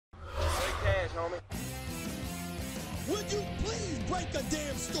homie. Would you please break a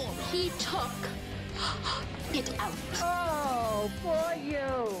damn story? He took it out. Oh, for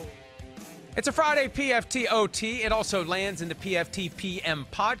you. It's a Friday PFTOT. It also lands in the PFT PM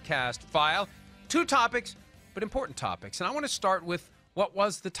podcast file. Two topics, but important topics. And I want to start with what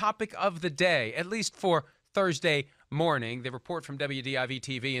was the topic of the day, at least for Thursday morning. The report from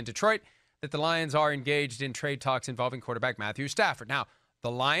WDIV-TV in Detroit that the Lions are engaged in trade talks involving quarterback Matthew Stafford. Now,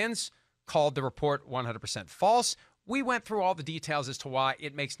 the Lions called the report 100% false. We went through all the details as to why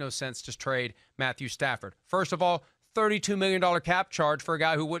it makes no sense to trade Matthew Stafford. First of all, $32 million cap charge for a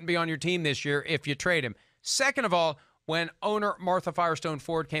guy who wouldn't be on your team this year if you trade him. Second of all, when owner Martha Firestone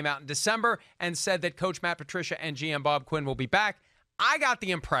Ford came out in December and said that Coach Matt Patricia and GM Bob Quinn will be back, I got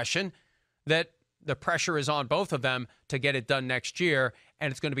the impression that the pressure is on both of them to get it done next year,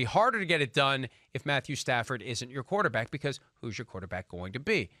 and it's going to be harder to get it done if Matthew Stafford isn't your quarterback, because who's your quarterback going to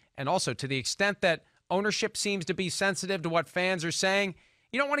be? And also, to the extent that ownership seems to be sensitive to what fans are saying,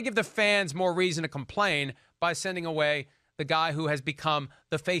 you don't want to give the fans more reason to complain by sending away the guy who has become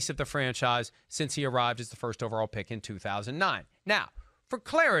the face of the franchise since he arrived as the first overall pick in 2009. Now, for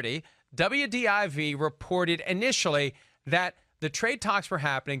clarity, WDIV reported initially that the trade talks were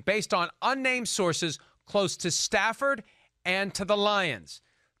happening based on unnamed sources close to Stafford and to the Lions.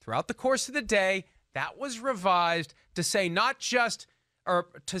 Throughout the course of the day, that was revised to say not just, or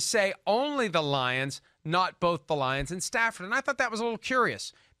to say only the Lions, not both the Lions and Stafford. And I thought that was a little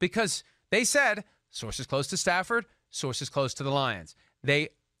curious because they said sources close to Stafford, sources close to the Lions. They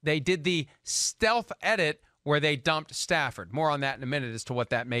did the stealth edit where they dumped Stafford. More on that in a minute as to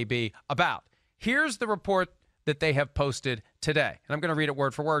what that may be about. Here's the report that they have posted today. And I'm going to read it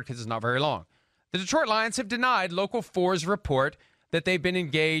word for word because it's not very long. The Detroit Lions have denied Local 4's report that they've been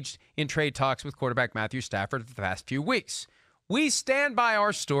engaged in trade talks with quarterback Matthew Stafford for the past few weeks. We stand by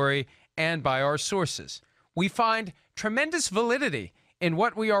our story and by our sources. We find tremendous validity in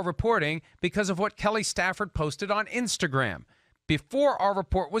what we are reporting because of what Kelly Stafford posted on Instagram. Before our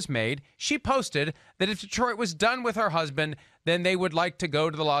report was made, she posted that if Detroit was done with her husband, then they would like to go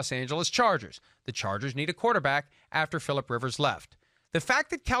to the Los Angeles Chargers. The Chargers need a quarterback after Phillip Rivers left. The fact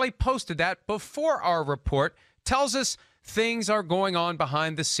that Kelly posted that before our report tells us things are going on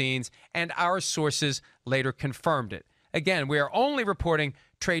behind the scenes, and our sources later confirmed it. Again, we are only reporting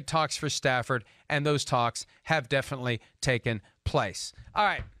trade talks for Stafford, and those talks have definitely taken place. All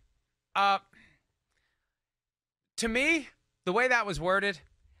right. To me, the way that was worded,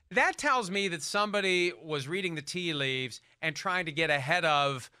 that tells me that somebody was reading the tea leaves and trying to get ahead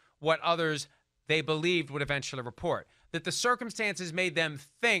of what others they believed would eventually report. That the circumstances made them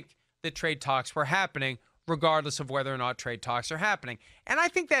think that trade talks were happening, regardless of whether or not trade talks are happening. And I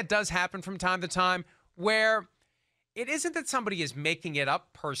think that does happen from time to time, where it isn't that somebody is making it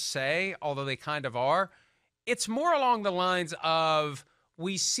up per se, although they kind of are. It's more along the lines of,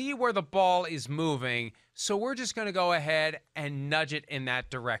 we see where the ball is moving, so we're just going to go ahead and nudge it in that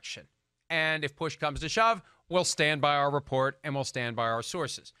direction. And if push comes to shove, we'll stand by our report and we'll stand by our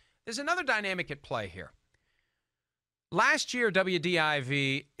sources. There's another dynamic at play here. Last year,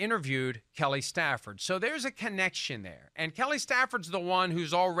 WDIV interviewed Kelly Stafford, so there's a connection there. And Kelly Stafford's the one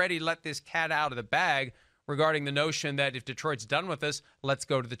who's already let this cat out of the bag regarding the notion that if Detroit's done with us, let's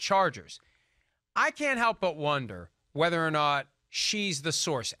go to the Chargers. I can't help but wonder whether or not she's the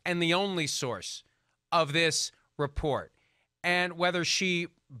source and the only source of this report, and whether she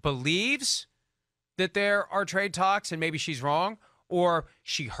believes that there are trade talks and maybe she's wrong, or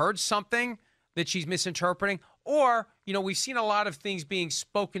she heard something that she's misinterpreting, or, you know, we've seen a lot of things being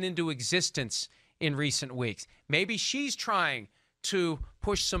spoken into existence in recent weeks. Maybe she's trying to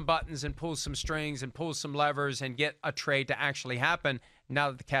push some buttons and pull some strings and pull some levers and get a trade to actually happen now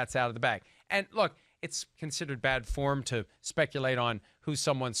that the cat's out of the bag. And look, it's considered bad form to speculate on who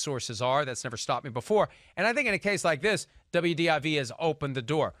someone's sources are. That's never stopped me before. And I think in a case like this, WDIV has opened the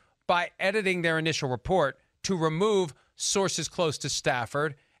door by editing their initial report to remove sources close to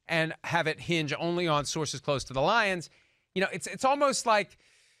Stafford and have it hinge only on sources close to the Lions. You know, it's almost like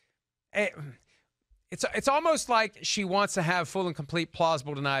it's almost like she wants to have full and complete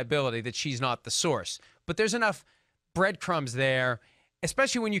plausible deniability that she's not the source. But there's enough breadcrumbs there,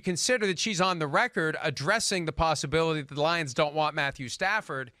 especially when you consider that she's on the record addressing the possibility that the Lions don't want Matthew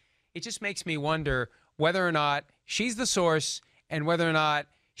Stafford. It just makes me wonder whether or not she's the source and whether or not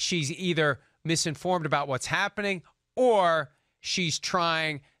she's either misinformed about what's happening or she's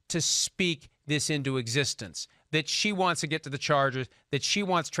trying to speak this into existence, that she wants to get to the Chargers, that she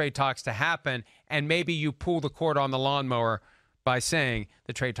wants trade talks to happen, and maybe you pull the cord on the lawnmower by saying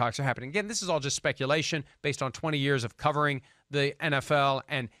the trade talks are happening. Again, this is all just speculation based on 20 years of covering the NFL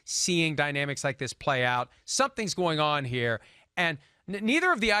and seeing dynamics like this play out. Something's going on here. And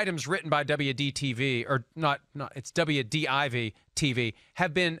neither of the items written by WDTV, or it's WDIV TV,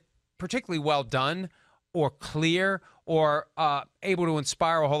 have been particularly well done or clear or able to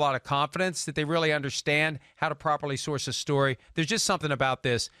inspire a whole lot of confidence that they really understand how to properly source a story. There's just something about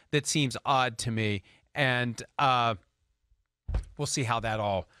this that seems odd to me. And we'll see how that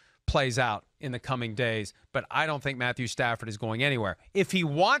all plays out in the coming days. But I don't think Matthew Stafford is going anywhere. If he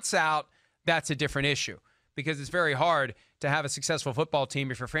wants out, that's a different issue, because it's very hard to have a successful football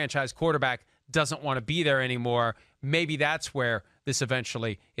team if your franchise quarterback doesn't want to be there anymore. Maybe that's where this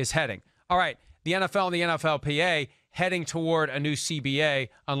eventually is heading. All right, the NFL and the NFLPA heading toward a new CBA,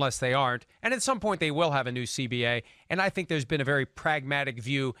 unless they aren't. And at some point they will have a new CBA. And I think there's been a very pragmatic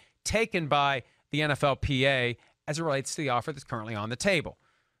view taken by the NFLPA as it relates to the offer that's currently on the table.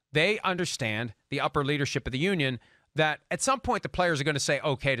 They understand, the upper leadership of the union, that at some point the players are going to say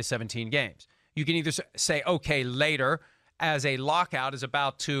okay to 17 games. You can either say okay later as a lockout is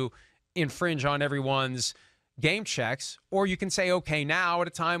about to infringe on everyone's game checks, or you can say okay now at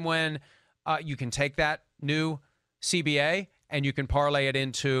a time when you can take that new CBA and you can parlay it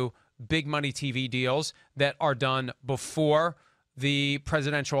into big money TV deals that are done before the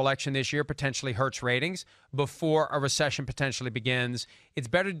presidential election this year potentially hurts ratings, before a recession potentially begins. It's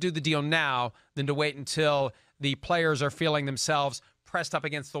better to do the deal now than to wait until the players are feeling themselves pressed up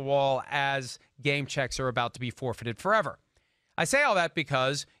against the wall as game checks are about to be forfeited forever. I say all that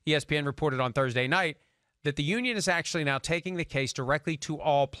because ESPN reported on Thursday night that the union is actually now taking the case directly to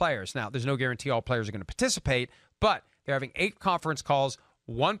all players. Now, there's no guarantee all players are going to participate, but they're having 8 conference calls,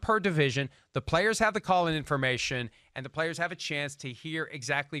 1 per division. The players have the call-in information, and the players have a chance to hear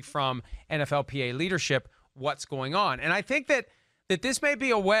exactly from NFLPA leadership what's going on. And I think that this may be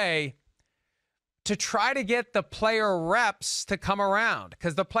a way to try to get the player reps to come around,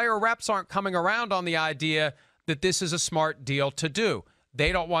 because the player reps aren't coming around on the idea that this is a smart deal to do.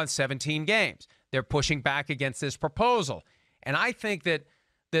 They don't want 17 games. They're pushing back against this proposal. And I think that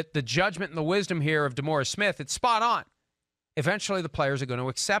the judgment and the wisdom here of DeMaurice Smith, it's spot on. Eventually, the players are going to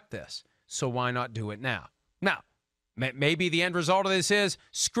accept this. So why not do it now? Now, maybe the end result of this is,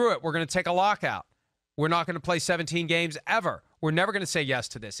 screw it, we're going to take a lockout. We're not going to play 17 games ever. We're never going to say yes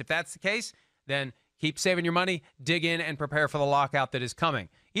to this. If that's the case, then keep saving your money, dig in, and prepare for the lockout that is coming.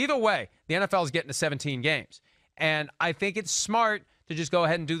 Either way, the NFL is getting to 17 games. And I think it's smart to just go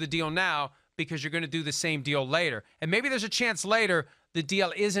ahead and do the deal now, because you're going to do the same deal later. And maybe there's a chance later the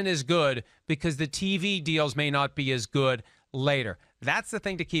deal isn't as good because the TV deals may not be as good later. That's the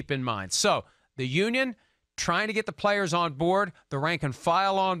thing to keep in mind. So the union trying to get the players on board, the rank and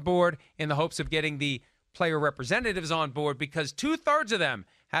file on board, in the hopes of getting the player representatives on board, because 2/3 of them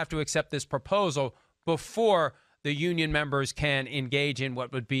have to accept this proposal before the union members can engage in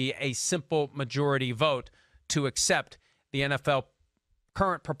what would be a simple majority vote to accept the NFL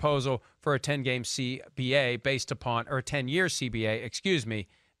current proposal for a 10-game CBA based upon, or a 10-year CBA,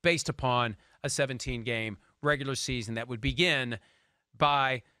 based upon a 17-game regular season that would begin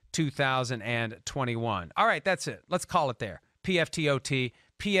by 2021. All right, that's it. Let's call it there. PFTOT,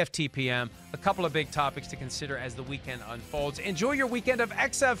 PFTPM, a couple of big topics to consider as the weekend unfolds. Enjoy your weekend of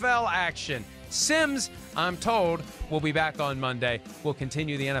XFL action. Sims, I'm told, will be back on Monday. We'll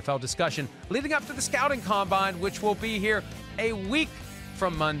continue the NFL discussion leading up to the scouting combine, which will be here a week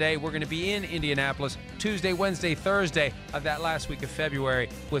from Monday. We're going to be in Indianapolis Tuesday, Wednesday, Thursday of that last week of February,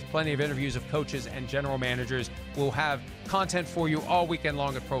 with plenty of interviews of coaches and general managers. We'll have content for you all weekend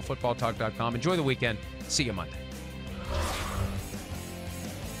long at ProFootballTalk.com. Enjoy the weekend. See you Monday.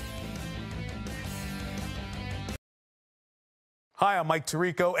 Hi, I'm Mike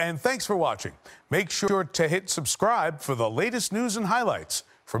Tirico, and thanks for watching. Make sure to hit subscribe for the latest news and highlights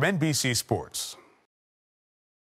from NBC Sports.